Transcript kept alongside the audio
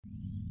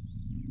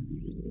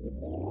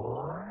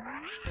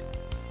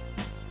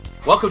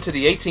Welcome to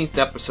the 18th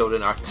episode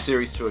in our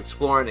series to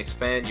explore and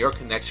expand your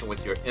connection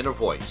with your inner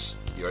voice,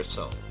 your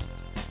soul.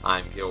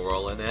 I'm Gil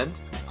Rowland and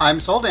I'm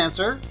Soul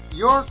Dancer,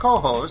 your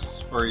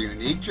co-host. For a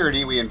unique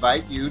journey, we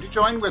invite you to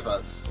join with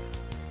us.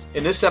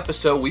 in this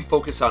episode we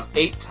focus on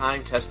 8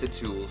 time-tested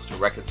tools to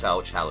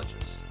reconcile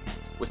challenges.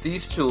 With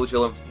these tools,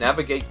 you'll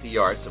navigate the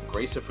arts of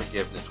grace and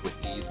forgiveness with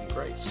ease and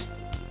grace.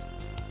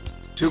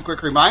 2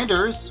 quick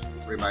reminders.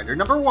 Reminder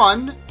number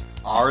 1,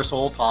 our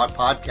Soul Talk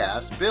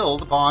podcast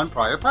build upon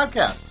prior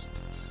podcasts.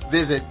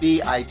 Visit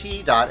bit.ly/OST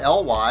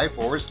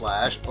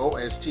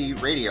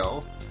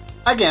radio.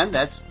 Again,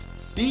 that's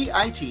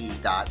bit.ly/OST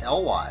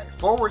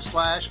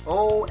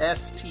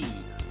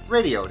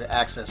radio to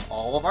access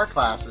all of our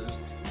classes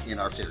in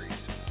our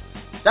series.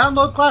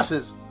 Download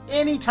classes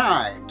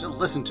anytime to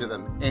listen to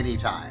them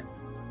anytime.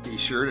 Be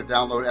sure to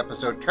download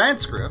episode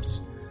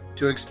transcripts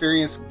to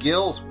experience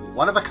Gil's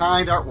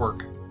one-of-a-kind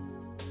artwork.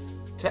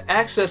 To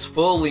access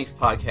full-length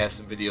podcasts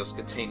and videos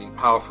containing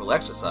powerful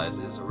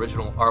exercises,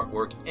 original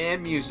artwork,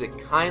 and music,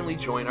 kindly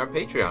join our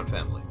Patreon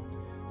family.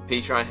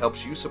 Patreon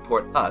helps you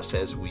support us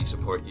as we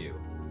support you.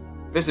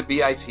 Visit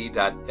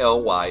bit.ly/OST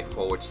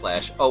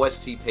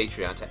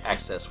Patreon to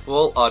access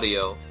full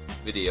audio,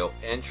 video,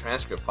 and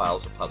transcript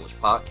files of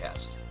published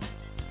podcasts.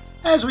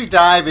 As we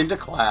dive into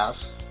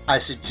class, I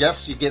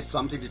suggest you get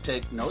something to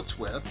take notes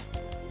with.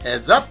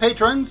 Heads up,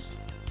 patrons!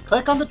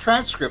 Click on the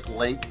transcript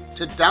link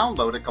to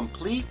download a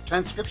complete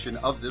transcription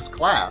of this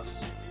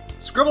class.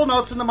 Scribble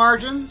notes in the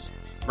margins.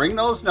 Bring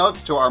those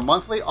notes to our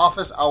monthly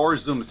office hour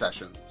Zoom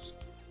sessions.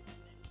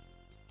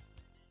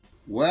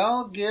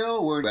 Well,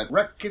 Gil, we're at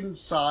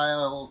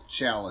Reconcile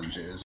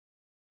challenges.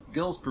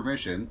 Gil's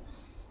permission,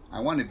 I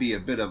want to be a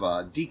bit of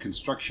a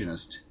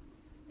deconstructionist,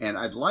 and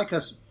I'd like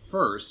us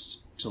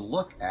first to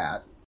look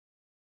at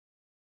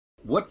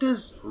what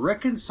does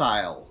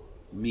reconcile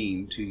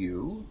mean to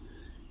you?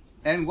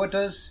 And what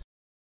does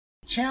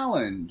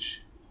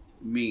challenge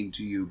mean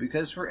to you?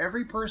 Because for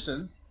every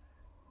person,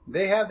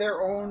 they have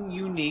their own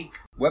unique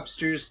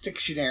Webster's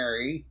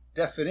Dictionary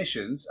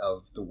definitions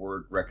of the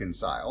word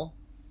reconcile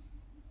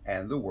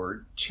and the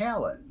word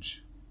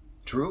challenge.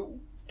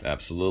 True?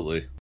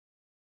 Absolutely.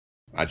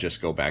 I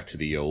just go back to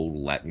the old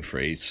Latin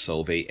phrase,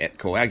 solve et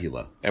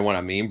coagula. And what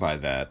I mean by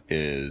that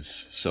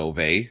is solve,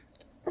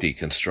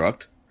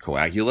 deconstruct,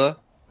 coagula,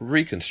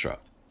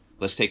 reconstruct.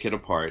 Let's take it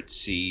apart,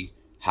 see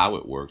how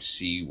it works,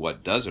 see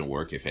what doesn't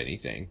work, if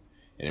anything,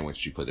 and then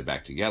once you put it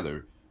back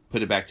together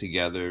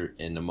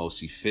in the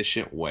most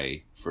efficient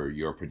way for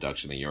your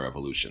production and your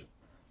evolution.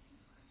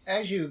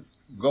 As you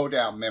go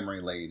down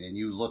memory lane and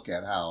you look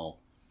at how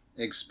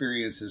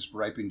experience has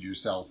ripened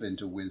yourself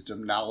into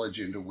wisdom, knowledge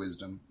into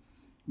wisdom,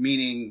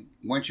 meaning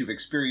once you've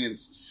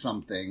experienced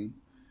something,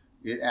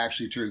 it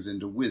actually turns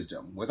into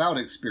wisdom. Without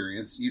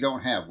experience, you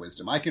don't have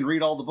wisdom. I can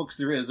read all the books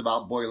there is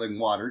about boiling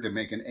water to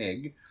make an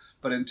egg,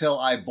 but until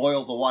I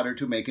boil the water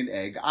to make an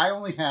egg, I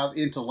only have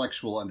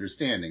intellectual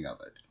understanding of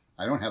it.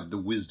 I don't have the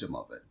wisdom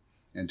of it.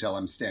 Until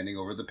I'm standing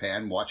over the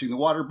pan watching the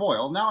water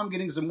boil, now I'm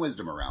getting some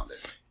wisdom around it.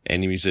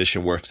 Any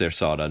musician worth their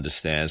salt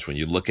understands when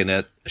you're looking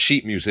at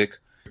sheet music,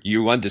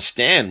 you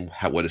understand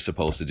what it's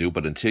supposed to do,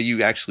 but until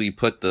you actually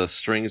put the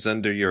strings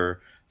under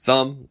your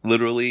thumb,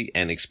 literally,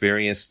 and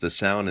experience the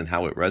sound and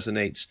how it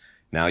resonates,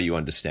 now you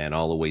understand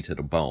all the way to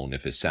the bone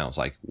if it sounds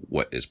like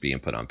what is being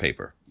put on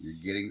paper. You're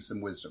getting some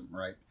wisdom,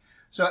 right?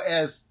 So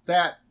as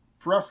that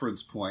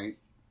reference point,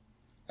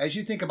 as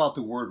you think about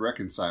the word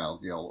reconcile,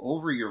 Gil,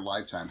 over your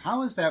lifetime,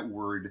 how has that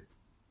word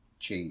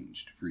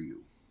changed for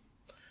you?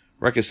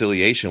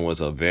 Reconciliation was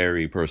a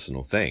very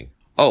personal thing.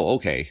 Oh,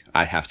 okay,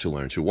 I have to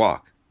learn to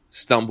walk.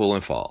 Stumble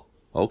and fall.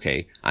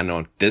 Okay, I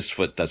know this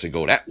foot doesn't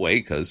go that way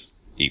because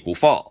equal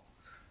fall.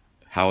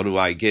 How do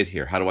I get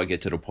here? How do I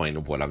get to the point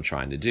of what I'm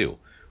trying to do?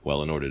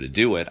 Well, in order to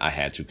do it, I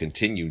had to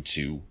continue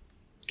to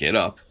get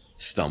up,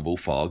 stumble,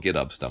 fall, get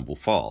up, stumble,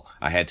 fall.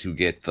 I had to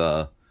get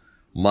the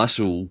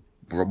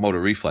motor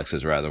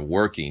reflexes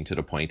working to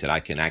the point that I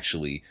can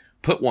actually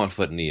put one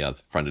foot in the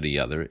front of the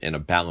other in a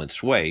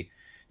balanced way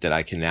that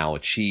I can now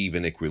achieve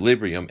an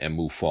equilibrium and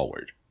move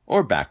forward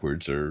or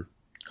backwards or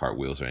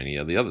cartwheels or any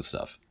of the other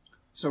stuff.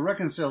 So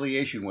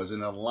reconciliation was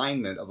an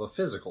alignment of a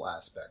physical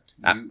aspect.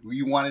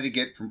 You wanted to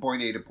get from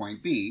point A to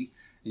point B,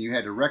 and you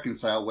had to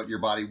reconcile what your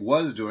body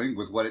was doing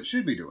with what it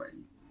should be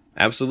doing.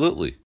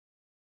 Absolutely.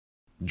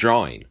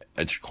 Drawing,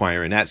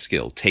 acquiring that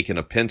skill, taking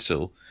a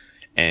pencil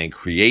and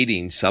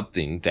creating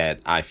something that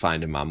I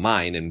find in my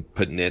mind and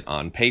putting it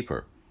on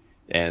paper.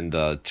 And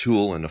the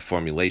tool and the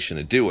formulation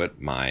to do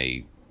it,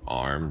 my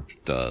arm,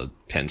 the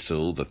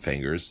pencil, the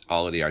fingers,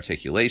 all of the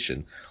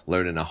articulation,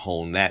 learning to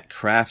hone that,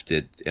 craft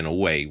it in a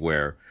way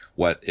where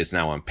what is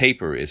now on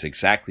paper is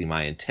exactly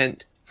my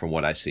intent from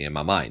what I see in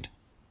my mind.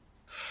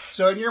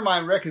 So in your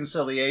mind,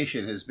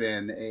 reconciliation has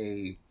been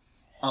a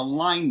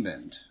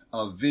alignment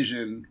of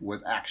vision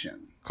with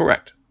action.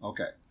 Correct.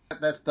 Okay.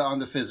 That's on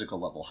the physical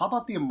level. How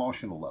about the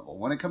emotional level?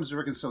 When it comes to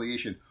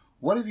reconciliation,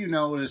 what have you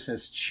noticed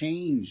has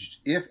changed,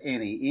 if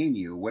any, in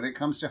you when it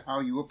comes to how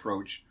you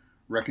approach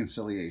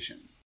reconciliation?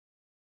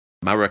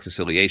 My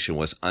reconciliation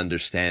was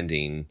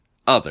understanding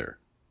other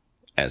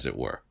as it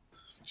were.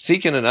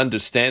 Seeking an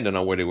understanding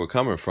on where they were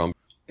coming from.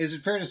 Is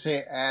it fair to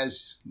say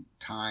as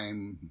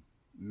time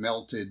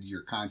melted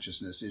your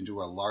consciousness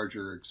into a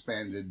larger,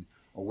 expanded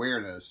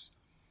awareness,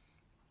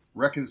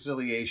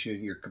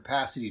 reconciliation, your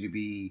capacity to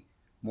be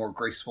more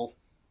graceful,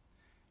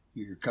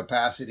 your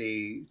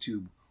capacity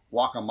to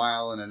walk a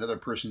mile in another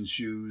person's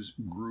shoes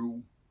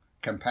grew?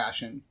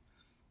 Compassion.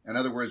 In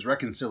other words,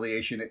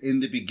 reconciliation in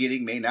the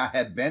beginning may not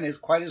have been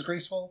quite as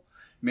graceful,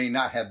 may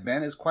not have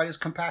been quite as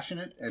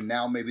compassionate, and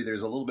now maybe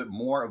there's a little bit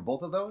more of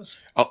both of those?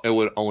 Oh, it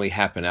would only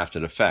happen after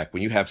the fact.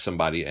 When you have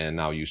somebody, and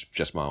I'll use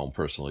just my own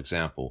personal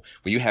example,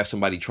 when you have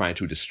somebody trying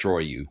to destroy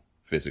you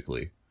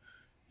physically,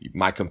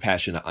 my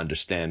compassion to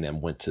understand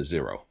them went to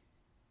zero.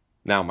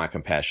 Now my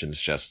compassion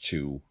is just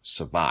to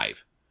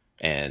survive.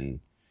 And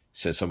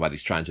since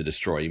somebody's trying to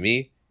destroy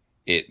me,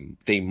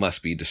 they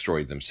must be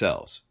destroyed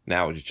themselves.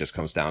 Now it just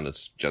comes down to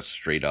just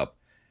straight up,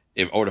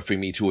 in order for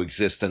me to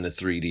exist in the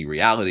 3D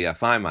reality I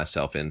find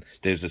myself in,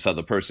 there's this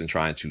other person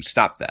trying to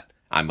stop that.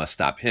 I must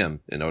stop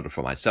him in order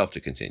for myself to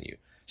continue.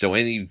 So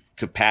any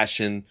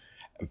compassion,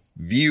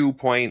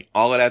 viewpoint,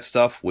 all of that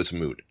stuff was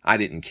moot. I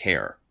didn't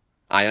care.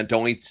 The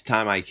only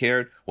time I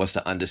cared was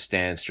to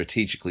understand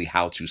strategically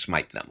how to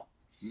smite them.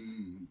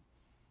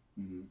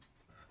 Mm-hmm.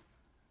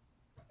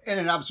 And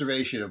an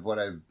observation of what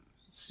I've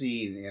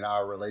seen in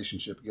our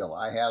relationship, Gil,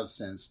 I have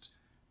sensed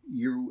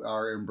you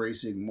are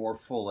embracing more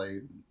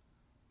fully,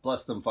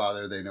 bless them,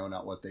 Father, they know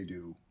not what they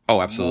do.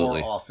 Oh,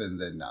 absolutely. More often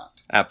than not.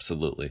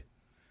 Absolutely.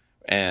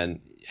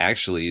 And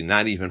actually,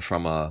 not even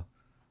from a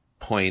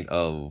point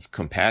of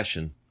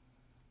compassion,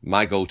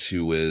 my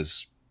go-to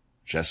is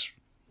just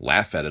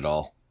laugh at it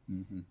all.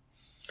 Mm-hmm.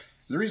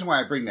 The reason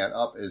why I bring that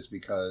up is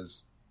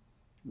because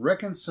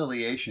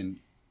reconciliation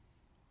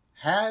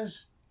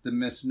has the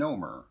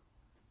misnomer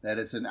that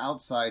it's an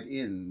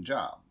outside-in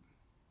job.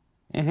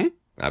 Mm-hmm.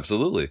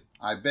 Absolutely.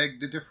 I beg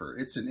to differ.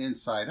 It's an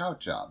inside-out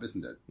job,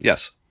 isn't it?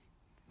 Yes.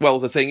 Well,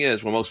 the thing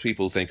is, when most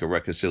people think of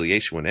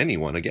reconciliation with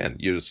anyone, again,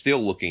 you're still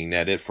looking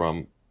at it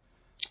from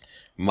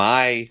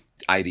my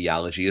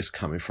ideology is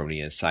coming from the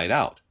inside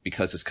out.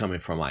 Because it's coming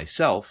from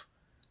myself,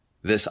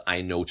 this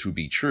I know to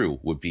be true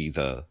would be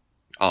the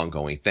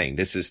ongoing thing.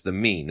 This is the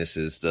mean. This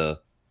is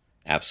the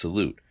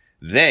absolute.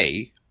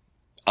 They,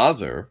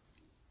 other,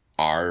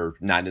 are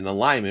not in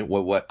alignment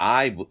with what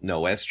I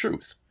know as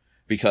truth.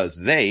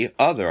 Because they,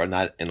 other, are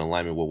not in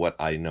alignment with what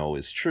I know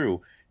is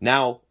true.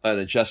 Now an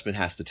adjustment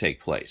has to take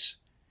place.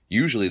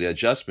 Usually the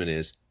adjustment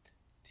is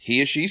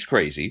he or she's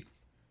crazy.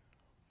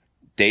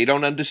 They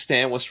don't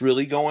understand what's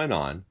really going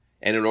on.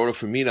 And in order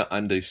for me to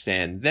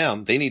understand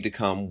them, they need to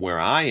come where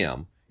I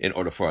am in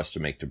order for us to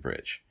make the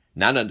bridge.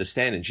 Not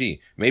understanding,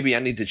 gee, maybe I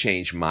need to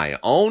change my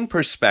own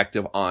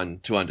perspective on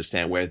to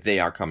understand where they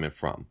are coming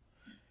from.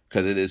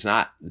 Because it is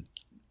not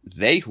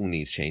they who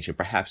needs changing.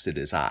 Perhaps it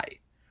is I.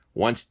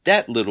 Once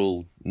that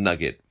little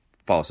nugget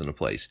falls into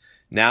place,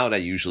 now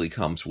that usually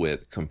comes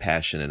with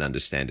compassion and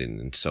understanding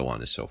and so on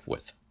and so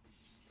forth.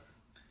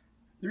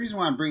 The reason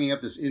why I'm bringing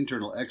up this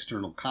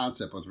internal-external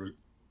concept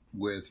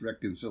with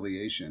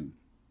reconciliation,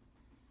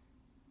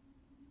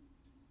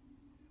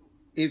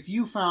 if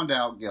you found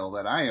out, Gil,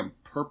 that I am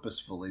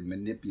purposefully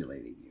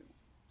manipulating you,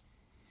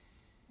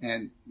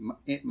 and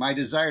my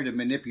desire to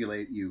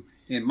manipulate you,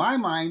 in my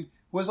mind,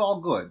 was all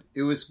good.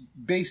 It was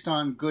based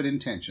on good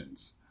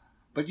intentions.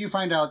 But you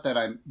find out that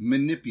I'm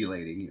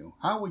manipulating you.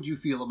 How would you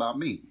feel about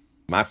me?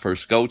 My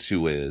first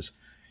go-to is,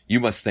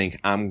 you must think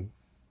I'm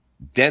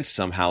dense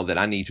somehow, that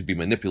I need to be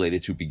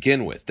manipulated to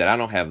begin with, that I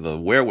don't have the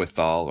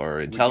wherewithal or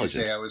intelligence.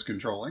 Would you say I was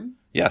controlling?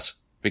 Yes,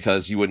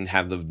 because you wouldn't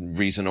have the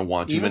reason or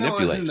want to manipulate.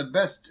 Even though it was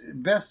in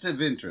the best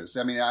of interest.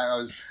 I mean, I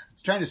was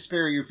trying to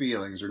spare your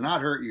feelings or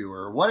not hurt you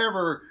or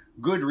whatever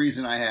good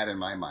reason I had in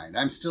my mind.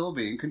 I'm still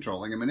being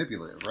controlling and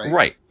manipulative, right?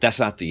 Right. That's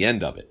not the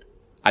end of it.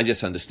 I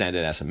just understand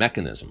it as a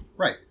mechanism.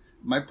 Right.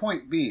 My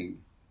point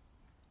being,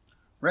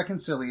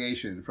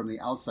 reconciliation from the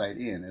outside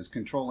in is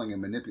controlling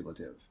and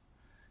manipulative.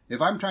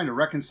 If I'm trying to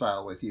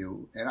reconcile with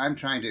you and I'm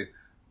trying to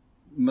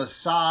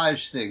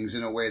massage things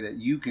in a way that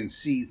you can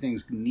see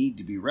things need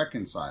to be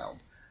reconciled,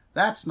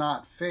 that's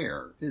not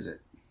fair, is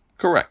it?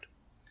 Correct.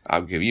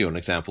 I'll give you an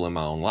example in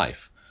my own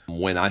life.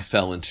 When I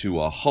fell into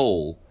a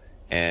hole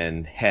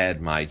and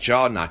had my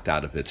jaw knocked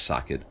out of its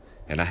socket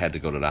and I had to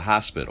go to the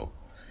hospital,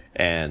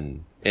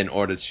 and in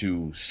order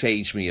to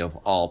save me of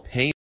all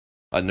pain,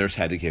 a nurse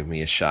had to give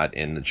me a shot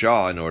in the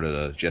jaw in order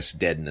to just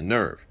deaden the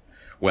nerve.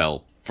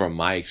 Well, from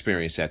my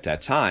experience at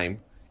that time,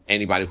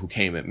 anybody who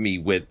came at me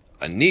with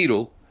a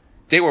needle,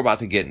 they were about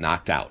to get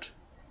knocked out.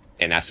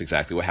 And that's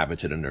exactly what happened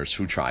to the nurse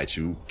who tried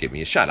to give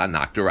me a shot. I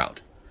knocked her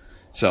out.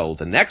 So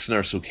the next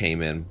nurse who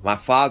came in, my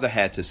father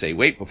had to say,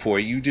 wait, before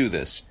you do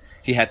this,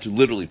 he had to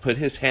literally put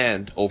his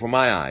hand over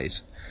my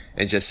eyes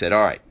and just said,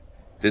 all right,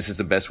 this is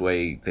the best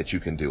way that you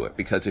can do it.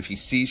 Because if he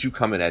sees you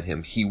coming at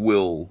him, he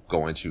will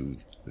go into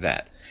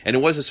that. And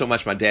it wasn't so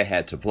much my dad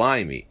had to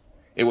blind me.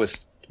 It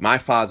was my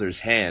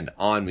father's hand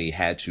on me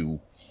had to,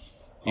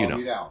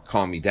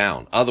 calm me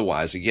down.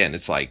 Otherwise, again,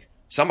 it's like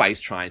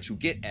somebody's trying to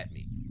get at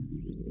me.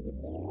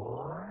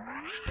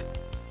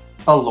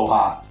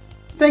 Aloha.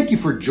 Thank you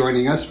for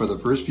joining us for the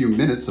first few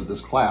minutes of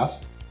this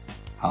class.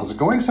 How's it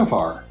going so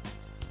far?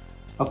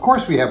 Of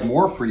course, we have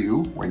more for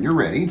you when you're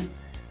ready.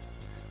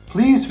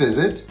 Please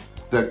visit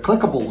the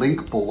clickable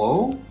link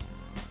below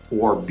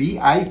or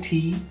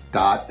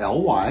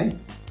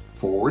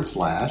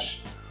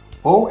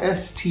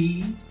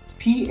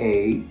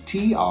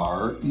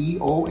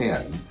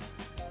bit.ly/OSTPATREON.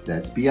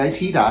 That's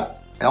bit.ly/OST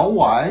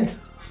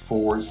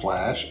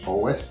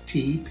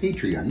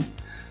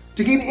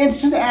to gain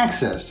instant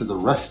access to the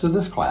rest of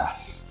this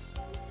class.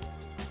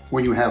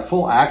 When you have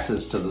full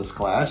access to this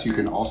class, you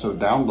can also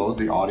download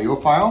the audio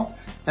file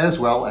as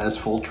well as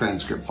full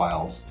transcript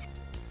files.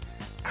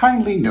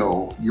 Kindly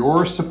know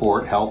your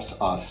support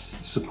helps us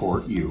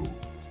support you.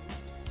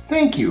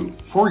 Thank you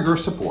for your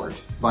support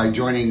by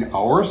joining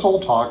our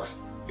Soul Talks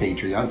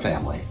Patreon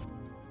family.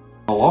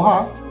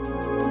 Aloha!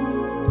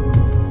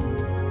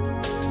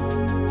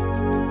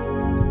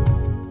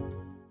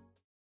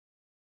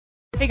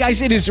 Hey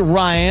guys, it is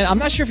Ryan. I'm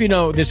not sure if you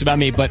know this about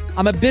me, but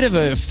I'm a bit of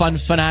a fun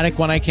fanatic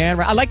when I can.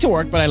 I like to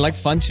work, but I like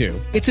fun too.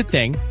 It's a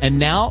thing. And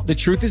now the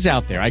truth is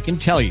out there. I can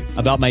tell you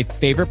about my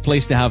favorite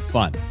place to have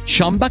fun.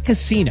 Chumba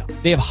Casino.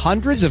 They have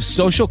hundreds of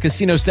social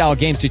casino style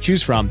games to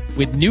choose from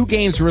with new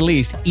games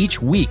released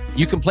each week.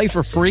 You can play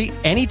for free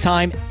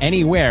anytime,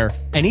 anywhere.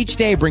 And each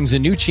day brings a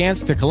new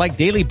chance to collect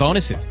daily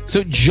bonuses.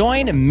 So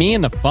join me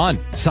in the fun.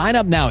 Sign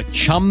up now at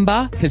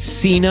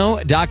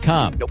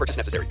ChumbaCasino.com. No purchase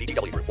necessary.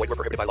 VGW Group. Void where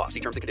prohibited by law. See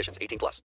terms and conditions. 18+.